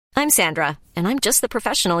I'm Sandra, and I'm just the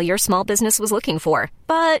professional your small business was looking for.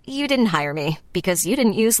 But you didn't hire me because you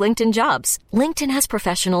didn't use LinkedIn Jobs. LinkedIn has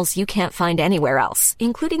professionals you can't find anywhere else,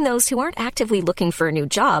 including those who aren't actively looking for a new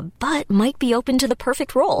job, but might be open to the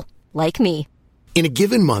perfect role, like me. In a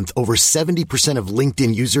given month, over 70% of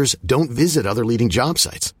LinkedIn users don't visit other leading job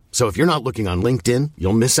sites. So if you're not looking on LinkedIn,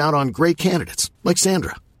 you'll miss out on great candidates like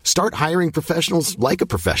Sandra. Start hiring professionals like a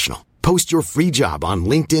professional. Post your free job on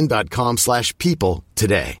linkedin.com/people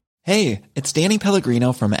today. Hey, it's Danny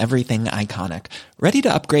Pellegrino from Everything Iconic. Ready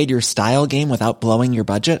to upgrade your style game without blowing your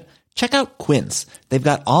budget? Check out Quince. They've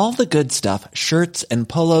got all the good stuff, shirts and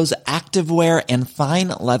polos, activewear, and fine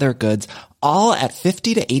leather goods, all at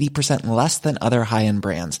 50 to 80% less than other high-end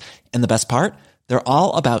brands. And the best part? They're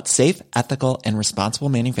all about safe, ethical, and responsible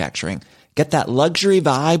manufacturing. Get that luxury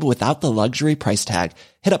vibe without the luxury price tag.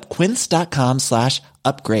 Hit up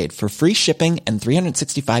quince.com/upgrade for free shipping and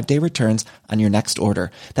 365-day returns on your next order.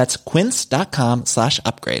 That's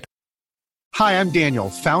quince.com/upgrade. Hi, I'm Daniel,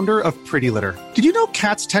 founder of Pretty Litter. Did you know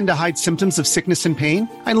cats tend to hide symptoms of sickness and pain?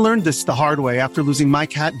 I learned this the hard way after losing my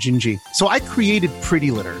cat, Gingy. So I created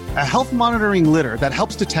Pretty Litter, a health monitoring litter that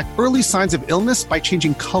helps detect early signs of illness by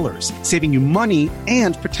changing colors, saving you money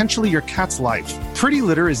and potentially your cat's life. Pretty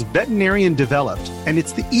Litter is veterinarian developed, and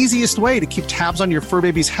it's the easiest way to keep tabs on your fur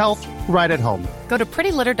baby's health right at home. Go to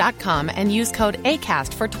prettylitter.com and use code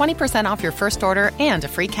ACAST for 20% off your first order and a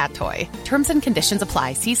free cat toy. Terms and conditions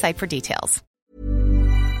apply. See site for details.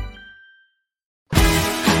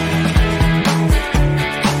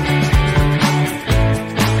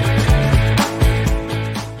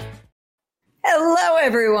 Hello,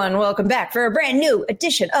 everyone. Welcome back for a brand new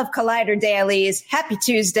edition of Collider Dailies. Happy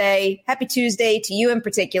Tuesday. Happy Tuesday to you in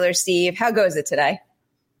particular, Steve. How goes it today?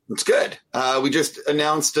 It's good. We just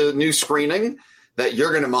announced a new screening that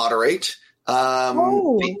you're going to moderate.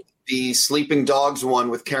 The Sleeping Dogs one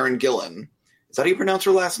with Karen Gillan. Is that how you pronounce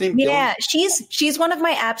her last name? Yeah, Gillan? she's one of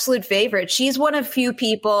my absolute favorites. She's one of few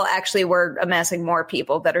people, actually we're amassing more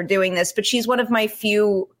people that are doing this, but she's one of my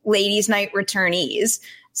few ladies' night returnees.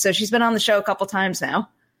 So she's been on the show a couple times now.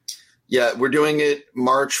 Yeah, we're doing it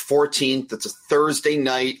March 14th. It's a Thursday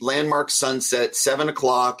night, Landmark Sunset, 7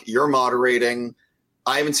 o'clock. You're moderating.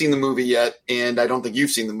 I haven't seen the movie yet, and I don't think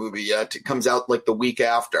you've seen the movie yet. It comes out like the week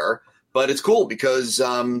after. But it's cool because,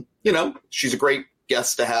 she's a great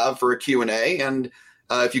guest to have for a Q&A. And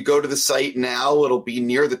if you go to the site now, it'll be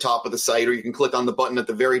near the top of the site, or you can click on the button at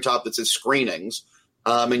the very top that says screenings,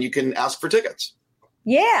 and you can ask for tickets.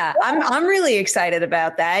 Yeah, I'm really excited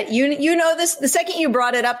about that. You know this, the second you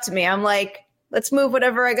brought it up to me, I'm like, let's move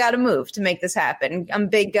whatever I got to move to make this happen. I'm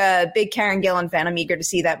big Karen Gillan fan. I'm eager to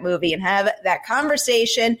see that movie and have that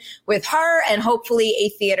conversation with her and hopefully a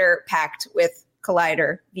theater packed with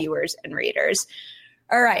Collider viewers and readers.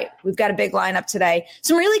 All right, we've got a big lineup today.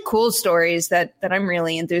 Some really cool stories that I'm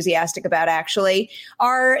really enthusiastic about, actually.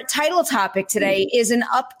 Our title topic today is an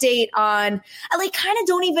update on, I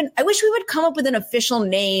wish we would come up with an official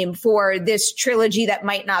name for this trilogy that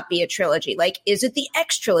might not be a trilogy. Like, is it the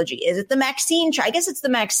X trilogy? Is it the MaXXXine? I guess it's the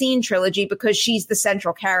MaXXXine trilogy because she's the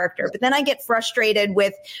central character. But then I get frustrated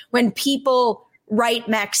with when people write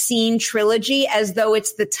MaXXXine trilogy as though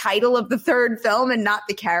it's the title of the third film and not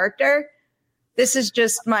the character. This is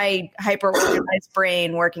just my hyper-organized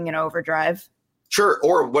brain working in overdrive. Sure.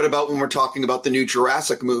 Or what about when we're talking about the new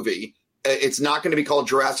Jurassic movie? It's not going to be called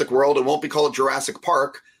Jurassic World. It won't be called Jurassic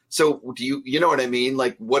Park. So do you know what I mean?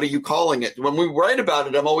 Like, what are you calling it? When we write about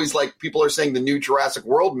it, I'm always like, people are saying the new Jurassic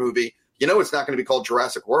World movie. It's not going to be called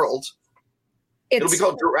Jurassic World. It'll be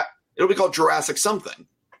called Jurassic something.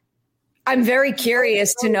 I'm very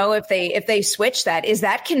curious to know if they switch that. Is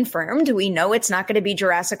that confirmed? Do we know it's not going to be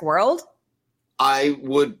Jurassic World? I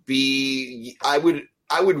would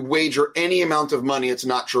wager any amount of money it's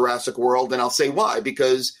not Jurassic World, and I'll say why.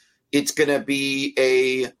 Because it's going to be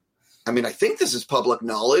I think this is public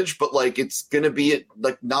knowledge, but it's going to be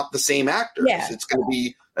not the same actors. Yeah. It's going to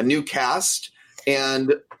be a new cast,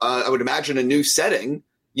 and I would imagine a new setting.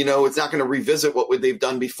 It's not going to revisit what they've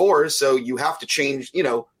done before, so you have to change.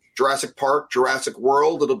 Jurassic Park, Jurassic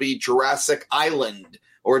World. It'll be Jurassic Island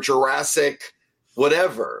or Jurassic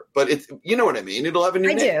whatever, but you know what I mean? It'll have a new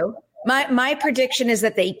name. I do. My prediction is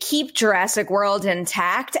that they keep Jurassic World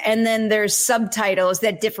intact, and then there's subtitles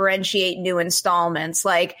that differentiate new installments,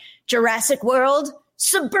 like Jurassic World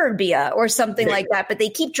Suburbia or something like that, but they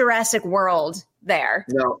keep Jurassic World there.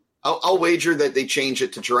 No, I'll wager that they change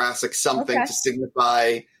it to Jurassic something to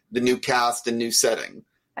signify the new cast and new setting.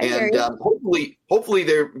 Hopefully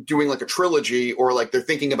they're doing like a trilogy, or like they're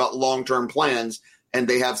thinking about long-term plans. and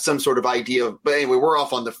they have some sort of idea of, but anyway, we're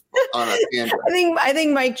off on a tangent. I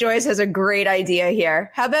think Mike Joyce has a great idea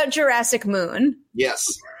here. How about Jurassic Moon? Yes.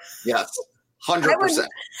 100%.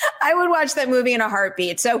 I would watch that movie in a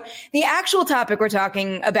heartbeat. So the actual topic we're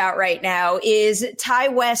talking about right now is Ty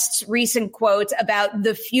West's recent quote about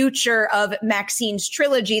the future of MaXXXine's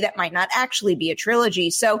trilogy that might not actually be a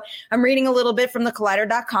trilogy. So I'm reading a little bit from the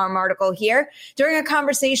Collider.com article here. During a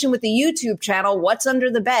conversation with the YouTube channel What's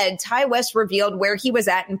Under the Bed, Ty West revealed where he was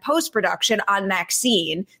at in post-production on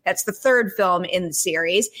MaXXXine. That's the third film in the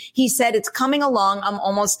series. He said, "It's coming along. I'm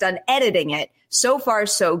almost done editing it. So far,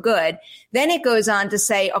 so good." Then it goes on to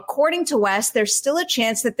say, according to West, there's still a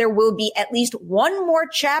chance that there will be at least one more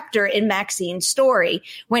chapter in MaXXXine's story.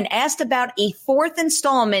 When asked about a fourth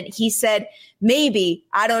installment, he said, "Maybe,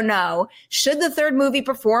 I don't know." Should the third movie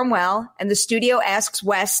perform well and the studio asks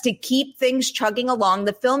West to keep things chugging along,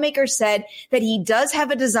 the filmmaker said that he does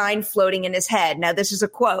have a design floating in his head. Now, this is a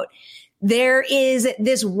quote. "There is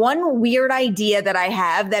this one weird idea that I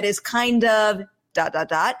have that is kind of ...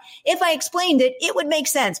 If I explained it, it would make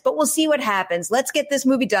sense, but we'll see what happens. Let's get this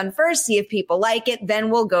movie done first, see if people like it, then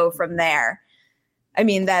we'll go from there." I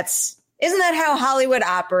mean, isn't that how Hollywood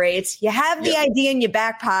operates? You have the idea in your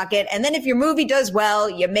back pocket, and then if your movie does well,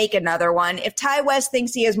 you make another one. If Ty West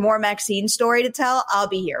thinks he has more MaXXXine story to tell, I'll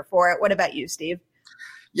be here for it. What about you, Steve?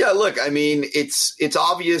 Yeah, look, I mean, it's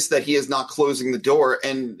obvious that he is not closing the door,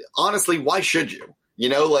 and honestly, why should you? You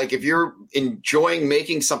know, like if you're enjoying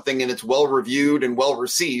making something and it's well reviewed and well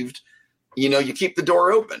received, you know, you keep the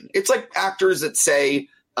door open. It's like actors that say,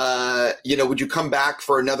 would you come back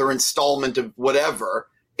for another installment of whatever?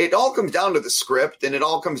 It all comes down to the script, and it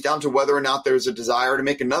all comes down to whether or not there's a desire to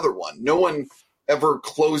make another one. No one ever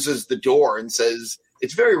closes the door and says,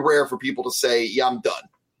 it's very rare for people to say, yeah, I'm done.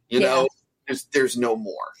 You know, there's no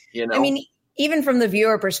more, you know? I mean, even from the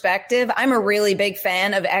viewer perspective, I'm a really big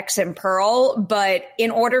fan of X and Pearl, but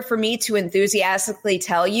in order for me to enthusiastically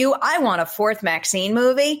tell you I want a fourth MaXXXine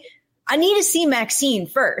movie, I need to see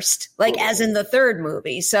MaXXXine first, as in the third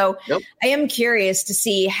movie. So I am curious to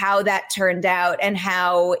see how that turned out and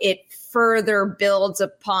how it further builds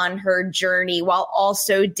upon her journey while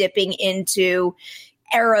also dipping into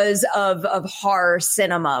eras of horror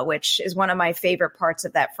cinema, which is one of my favorite parts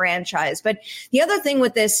of that franchise. But the other thing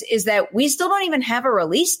with this is that we still don't even have a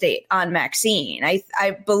release date on MaXXXine.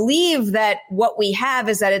 I believe that what we have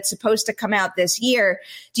is that it's supposed to come out this year.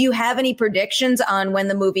 Do you have any predictions on when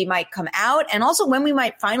the movie might come out, and also when we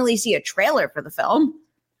might finally see a trailer for the film?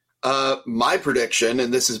 My prediction,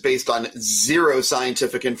 and this is based on zero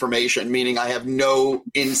scientific information, meaning I have no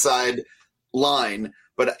inside line,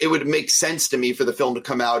 but it would make sense to me for the film to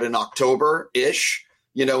come out in October-ish,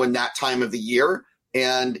 you know, in that time of the year.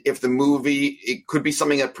 And if the movie, it could be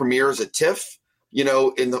something that premieres at TIFF, you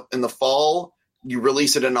know, in the fall, you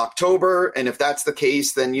release it in October. And if that's the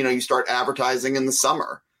case, then, you know, you start advertising in the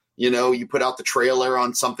summer. You know, you put out the trailer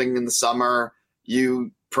on something in the summer,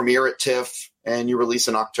 you premiere at TIFF, and you release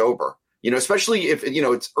in October. You know, especially if, you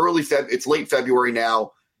know, it's it's late February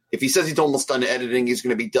now. If he says he's almost done editing, he's going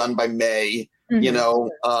to be done by May.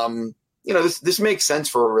 Mm-hmm. This makes sense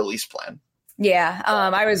for a release plan. Yeah,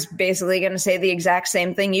 I was basically going to say the exact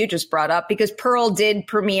same thing you just brought up, because Pearl did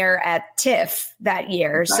premiere at TIFF that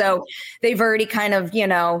year. Exactly. So they've already kind of, you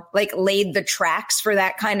know, like laid the tracks for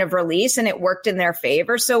that kind of release, and it worked in their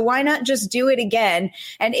favor. So why not just do it again?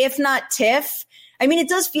 And if not TIFF, I mean, it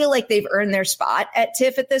does feel like they've earned their spot at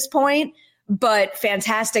TIFF at this point. But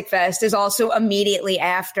Fantastic Fest is also immediately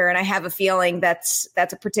after, and I have a feeling that's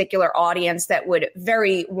a particular audience that would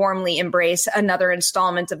very warmly embrace another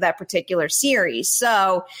installment of that particular series.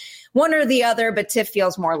 So one or the other, but TIFF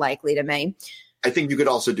feels more likely to me. I think you could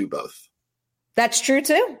also do both. That's true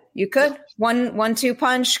too. You could. One-two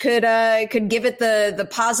punch could give it the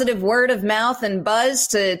positive word of mouth and buzz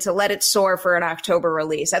to let it soar for an October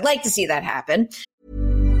release. I'd like to see that happen.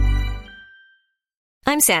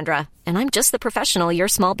 I'm Sandra, and I'm just the professional your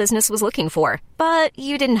small business was looking for. But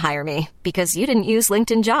you didn't hire me because you didn't use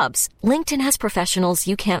LinkedIn Jobs. LinkedIn has professionals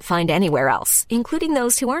you can't find anywhere else, including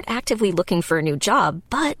those who aren't actively looking for a new job,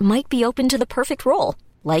 but might be open to the perfect role,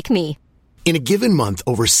 like me. In a given month,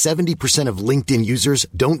 over 70% of LinkedIn users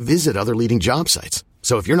don't visit other leading job sites.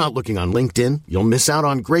 So if you're not looking on LinkedIn, you'll miss out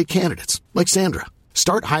on great candidates like Sandra.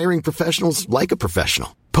 Start hiring professionals like a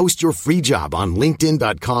professional. Post your free job on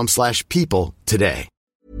linkedin.com/people today.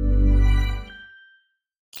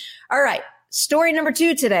 All right. Story number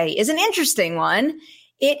 2 today is an interesting one.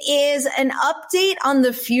 It is an update on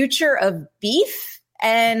the future of beef.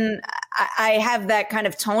 And I have that kind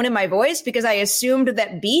of tone in my voice because I assumed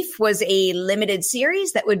that Beef was a limited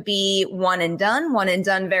series that would be one and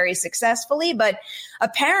done very successfully. But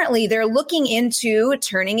apparently they're looking into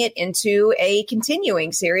turning it into a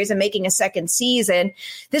continuing series and making a second season.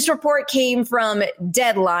 This report came from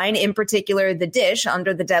Deadline, in particular, The Dish,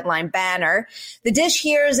 under the Deadline banner. The Dish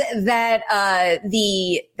hears that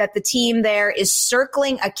the team there is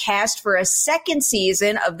circling a cast for a second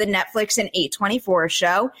season of the Netflix and 824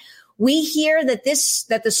 show. We hear that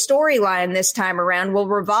the storyline this time around will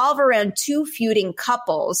revolve around two feuding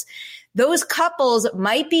couples. Those couples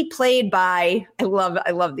might be played by, I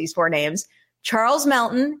love these four names, Charles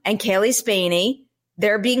Melton and Kaylee Spaney.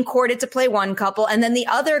 They're being courted to play one couple. And then the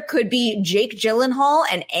other could be Jake Gyllenhaal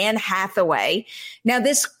and Anne Hathaway. Now,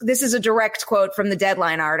 this is a direct quote from the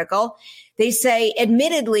Deadline article. They say,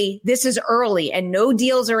 admittedly, this is early and no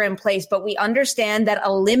deals are in place, but we understand that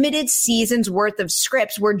a limited season's worth of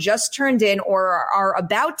scripts were just turned in or are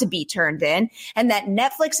about to be turned in, and that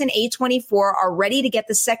Netflix and A24 are ready to get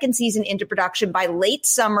the second season into production by late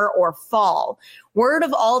summer or fall. Word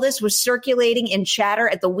of all this was circulating in chatter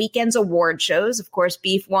at the weekend's award shows. Of course,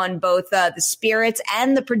 Beef won both the Spirits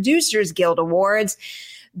and the Producers Guild Awards.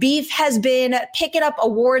 Beef has been picking up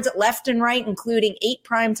awards left and right, including 8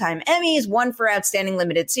 Primetime Emmys, 1 for Outstanding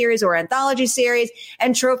Limited Series or Anthology Series,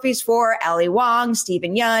 and trophies for Ali Wong,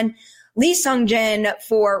 Stephen Yeun, Lee Sung-jin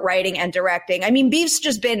for writing and directing. I mean, Beef's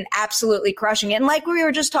just been absolutely crushing it. And like we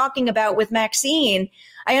were just talking about with MaXXXine,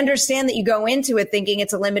 I understand that you go into it thinking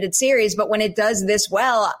it's a limited series, but when it does this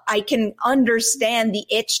well, I can understand the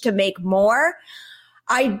itch to make more.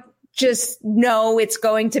 I just know it's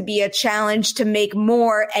going to be a challenge to make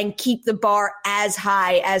more and keep the bar as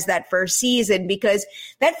high as that first season, because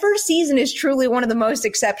that first season is truly one of the most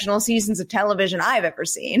exceptional seasons of television I've ever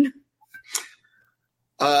seen.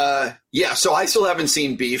 Yeah, so I still haven't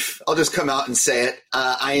seen Beef. I'll just come out and say it.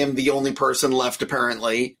 I am the only person left,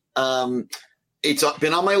 apparently. It's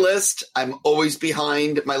been on my list. I'm always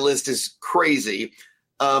behind. My list is crazy.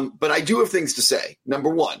 But I do have things to say. Number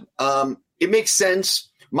one, it makes sense.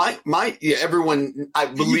 Everyone,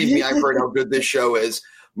 believe me, I've heard how good this show is.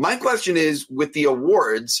 My question is, with the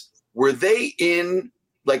awards, were they in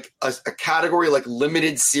like a category like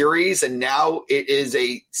limited series and now it is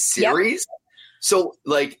a series? Yep. So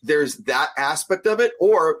like there's that aspect of it.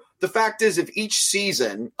 Or the fact is, if each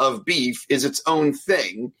season of Beef is its own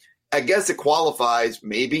thing, I guess it qualifies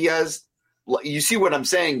maybe as, you see what I'm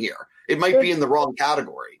saying here? It might be in the wrong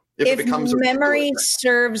category. If it becomes memory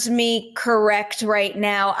serves me correct right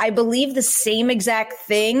now, I believe the same exact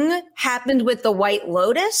thing happened with The White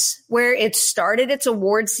Lotus, where it started its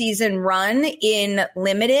award season run in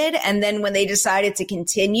limited, and then when they decided to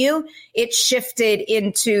continue, it shifted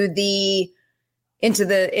into the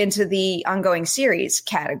ongoing series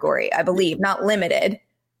category, I believe, not limited.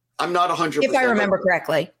 I'm not 100%. If I remember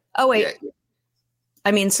correctly. Oh wait. Yeah.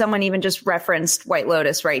 I mean, someone even just referenced White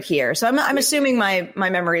Lotus right here. So I'm assuming my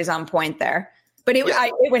memory is on point there. But it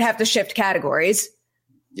would have to shift categories.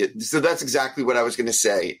 Yeah, so that's exactly what I was going to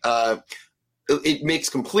say. It makes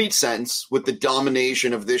complete sense with the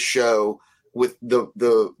domination of this show, with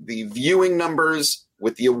the viewing numbers,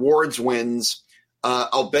 with the awards wins.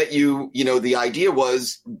 I'll bet you, the idea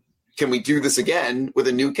was, can we do this again with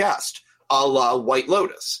a new cast, a la White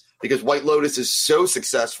Lotus? Because White Lotus is so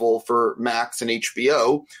successful for Max and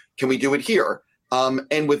HBO. Can we do it here?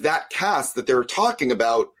 And with that cast that they're talking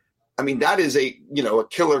about, I mean, that is a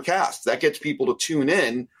killer cast that gets people to tune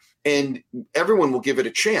in, and everyone will give it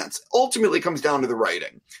a chance. Ultimately, it comes down to the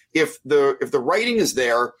writing. If the writing is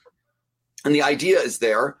there and the idea is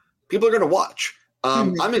there, people are going to watch.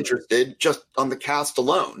 I'm interested just on the cast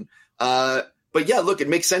alone. But yeah, look, it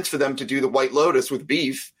makes sense for them to do the White Lotus with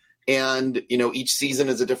Beef. And, each season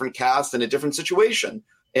is a different cast and a different situation.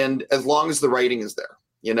 And as long as the writing is there,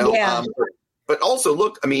 Yeah. But also,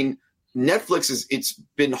 look, I mean, it's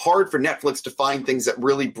been hard for Netflix to find things that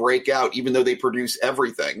really break out, even though they produce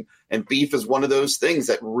everything. And Beef is one of those things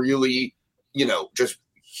that really, just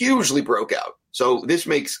hugely broke out. So this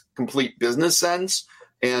makes complete business sense.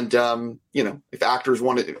 And, if actors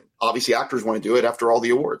want to do it after all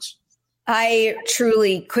the awards. I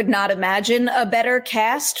truly could not imagine a better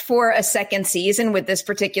cast for a second season with this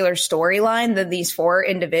particular storyline than these four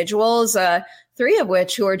individuals. three of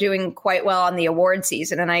which who are doing quite well on the award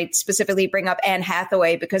season. And I specifically bring up Anne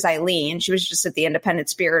Hathaway because Eileen, she was just at the Independent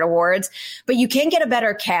Spirit Awards. But you can't get a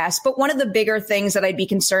better cast. But one of the bigger things that I'd be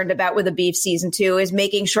concerned about with a Beef season 2 is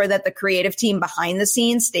making sure that the creative team behind the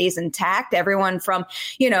scenes stays intact. Everyone from,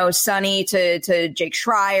 Sonny to Jake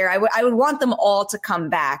Schreier. I would want them all to come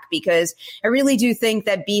back because I really do think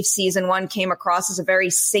that Beef season 1 came across as a very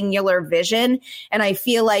singular vision. And I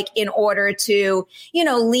feel like in order to,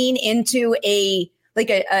 lean into a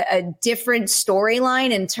different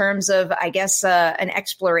storyline in terms of, I guess, an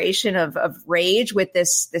exploration of rage with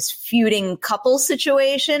this feuding couple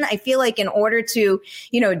situation. I feel like in order to,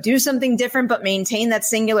 do something different but maintain that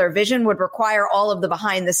singular vision would require all of the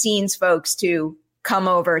behind the scenes folks to come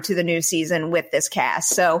over to the new season with this cast.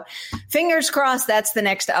 So fingers crossed that's the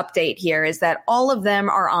next update here, is that all of them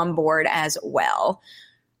are on board as well.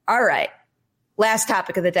 All right. Last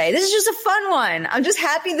topic of the day. This is just a fun one. I'm just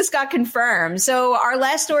happy this got confirmed. So our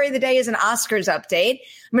last story of the day is an Oscars update.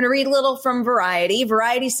 I'm going to read a little from Variety.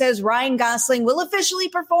 Variety says Ryan Gosling will officially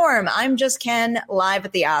perform I'm Just Ken live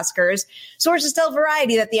at the Oscars. Sources tell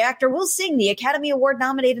Variety that the actor will sing the Academy Award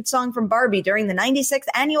nominated song from Barbie during the 96th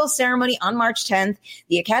annual ceremony on March 10th.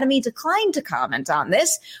 The Academy declined to comment on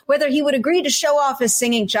this. Whether he would agree to show off his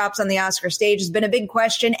singing chops on the Oscar stage has been a big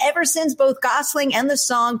question ever since both Gosling and the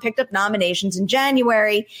song picked up nominations in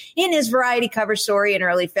January. In his Variety cover story in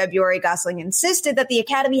early February, Gosling insisted that the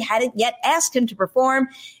Academy hadn't yet asked him to perform.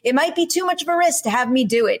 It might be too much of a risk to have me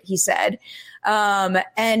do it, he said.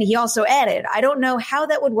 And he also added, I don't know how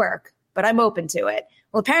that would work, but I'm open to it.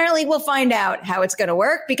 Well, apparently we'll find out how it's going to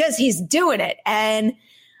work because he's doing it. And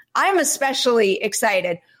I'm especially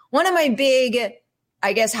excited. One of my big,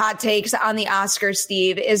 I guess, hot takes on the Oscars,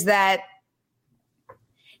 Steve, is that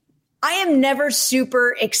I am never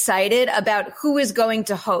super excited about who is going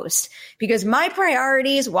to host because my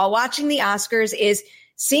priorities while watching the Oscars is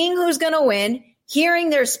seeing who's going to win, hearing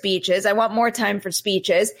their speeches. I want more time for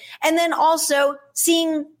speeches. And then also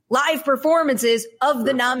seeing live performances of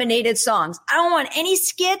the nominated songs. I don't want any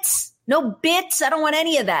skits, no bits. I don't want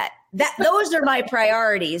any of that. Those are my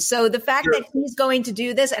priorities. So the fact that he's going to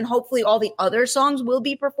do this and hopefully all the other songs will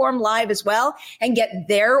be performed live as well and get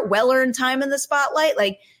their well-earned time in the spotlight,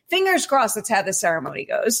 like fingers crossed that's how the ceremony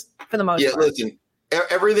goes for the most part. Yeah, listen,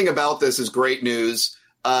 everything about this is great news.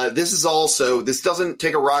 This doesn't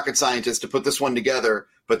take a rocket scientist to put this one together,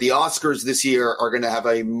 but the Oscars this year are going to have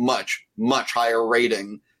a much, much higher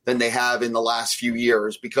rating than they have in the last few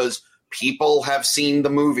years because people have seen the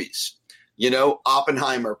movies.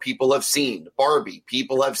 Oppenheimer, people have seen. Barbie,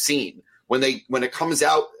 people have seen. When it comes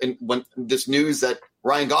out and when this news that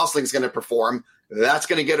Ryan Gosling is going to perform, that's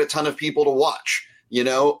going to get a ton of people to watch.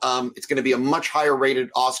 It's going to be a much higher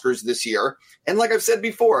rated Oscars this year. And like I've said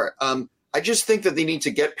before, I just think that they need to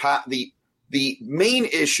get past the main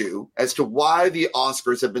issue as to why the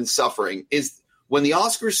Oscars have been suffering is when the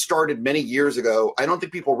Oscars started many years ago, I don't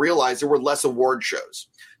think people realized there were less award shows.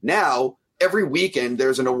 Now, every weekend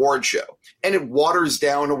there's an award show and it waters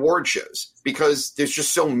down award shows because there's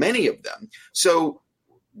just so many of them. So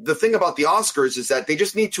the thing about the Oscars is that they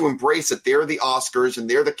just need to embrace that they're the Oscars and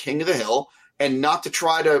they're the king of the hill and not to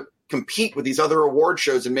try to compete with these other award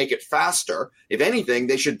shows and make it faster. If anything,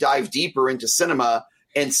 they should dive deeper into cinema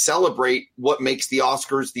and celebrate what makes the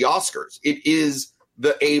Oscars the Oscars. It is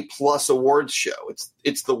the A+ awards show.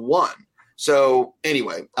 It's the one. So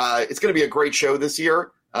anyway, it's going to be a great show this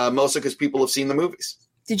year, mostly because people have seen the movies.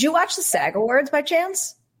 Did you watch the SAG Awards by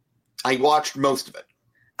chance? I watched most of it.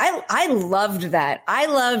 I loved that. I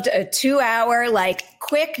loved a 2-hour,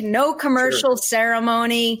 quick, no commercial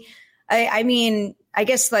ceremony. I mean, I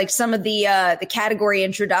guess some of the category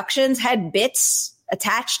introductions had bits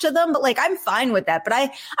attached to them, but I'm fine with that. But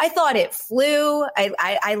I thought it flew.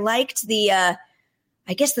 I liked the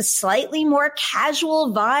I guess the slightly more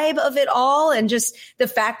casual vibe of it all, and just the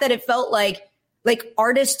fact that it felt like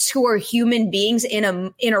artists who are human beings in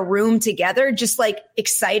a room together, just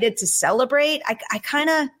excited to celebrate. I kind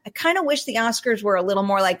of wish the Oscars were a little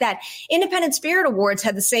more like that. Independent Spirit Awards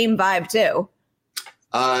had the same vibe too.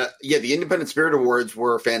 The Independent Spirit Awards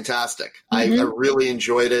were fantastic. Mm-hmm. I really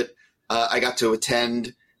enjoyed it. I got to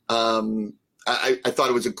attend. I thought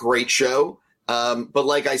it was a great show. But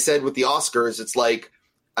like I said with the Oscars, it's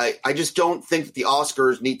I just don't think that the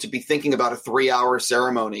Oscars need to be thinking about a 3-hour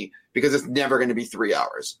ceremony because it's never going to be 3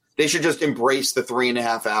 hours. They should just embrace the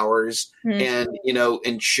 3.5 hours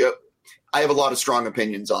and show. I have a lot of strong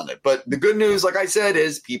opinions on it. But the good news, like I said,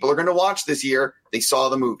 is people are going to watch this year. They saw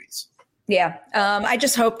the movies. Yeah. I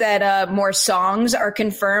just hope that more songs are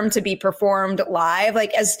confirmed to be performed live.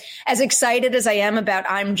 As excited as I am about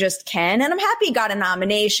I'm Just Ken, and I'm happy he got a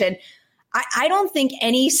nomination, I don't think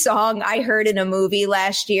any song I heard in a movie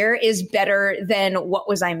last year is better than What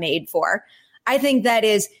Was I Made For? I think that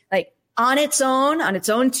is like on its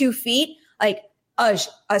own 2 feet, like a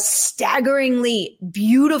staggeringly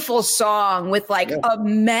beautiful song with like a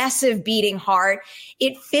massive beating heart.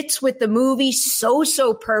 It fits with the movie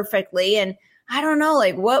so perfectly. And I don't know,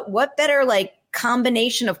 like what better like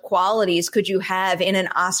combination of qualities could you have in an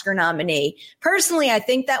Oscar nominee? Personally, I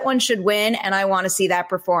think that one should win, and I want to see that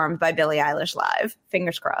performed by Billie Eilish live.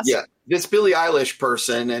 Fingers crossed. Yeah, this Billie Eilish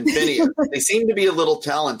person and Phineas, they seem to be a little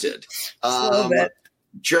talented. A little bit.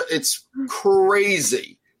 It's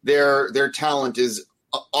crazy. Their talent is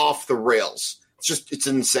off the rails. It's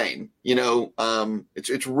insane.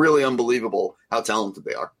 It's really unbelievable how talented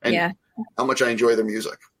they are and how much I enjoy their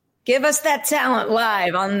music. Give us that talent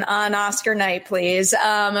live on Oscar night, please.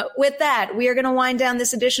 With that, we are going to wind down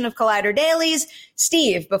this edition of Collider Dailies.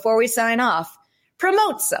 Steve, before we sign off,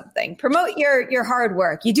 promote something. Promote your hard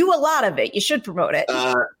work. You do a lot of it. You should promote it.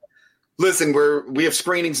 Listen, we have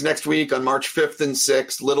screenings next week on March 5th and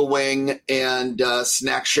 6th, Little Wing and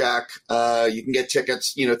Snack Shack. You can get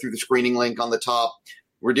tickets, through the screening link on the top.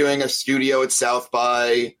 We're doing a studio at South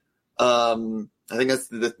by. I think that's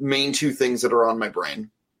the main 2 things that are on my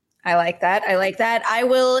brain. I like that. I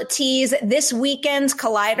will tease this weekend's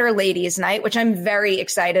Collider Ladies Night, which I'm very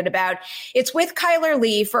excited about. It's with Kyler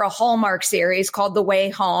Lee for a Hallmark series called The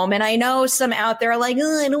Way Home. And I know some out there are like,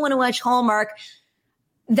 I don't want to watch Hallmark.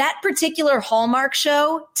 That particular Hallmark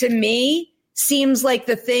show, to me, seems like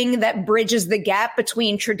the thing that bridges the gap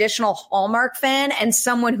between traditional Hallmark fan and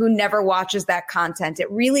someone who never watches that content.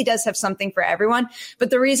 It really does have something for everyone.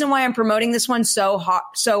 But the reason why I'm promoting this one so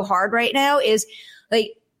hard right now is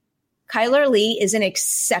like, Kyler Lee is an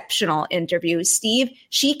exceptional interview. Steve,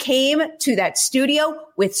 she came to that studio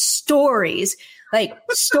with stories like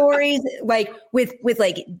with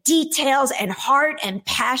like details and heart and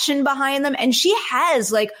passion behind them. And she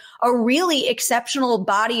has like a really exceptional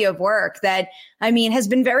body of work that, has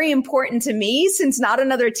been very important to me since Not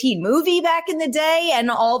Another Teen Movie back in the day and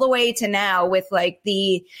all the way to now with like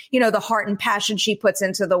the heart and passion she puts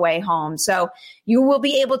into The Way Home. So you will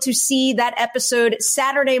be able to see that episode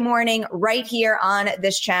Saturday morning right here on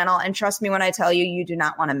this channel. And trust me when I tell you, you do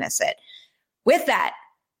not want to miss it. With that,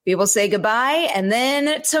 we will say goodbye. And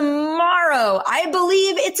then tomorrow, I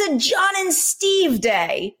believe it's a John and Steve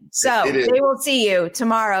day. So they will see you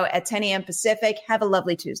tomorrow at 10 a.m. Pacific. Have a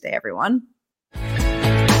lovely Tuesday, everyone.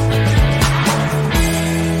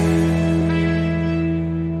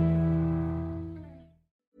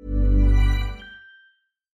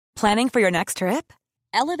 Planning for your next trip?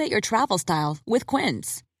 Elevate your travel style with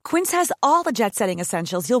Quince. Quince has all the jet-setting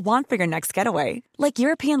essentials you'll want for your next getaway, like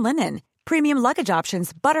European linen, premium luggage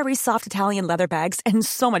options, buttery soft Italian leather bags, and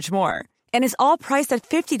so much more. And is all priced at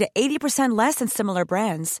 50 to 80% less than similar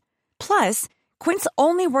brands. Plus, Quince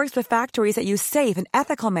only works with factories that use safe and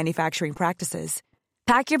ethical manufacturing practices.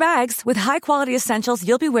 Pack your bags with high-quality essentials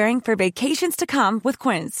you'll be wearing for vacations to come with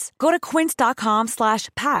Quince. Go to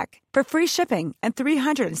quince.com/pack for free shipping and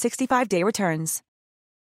 365-day returns.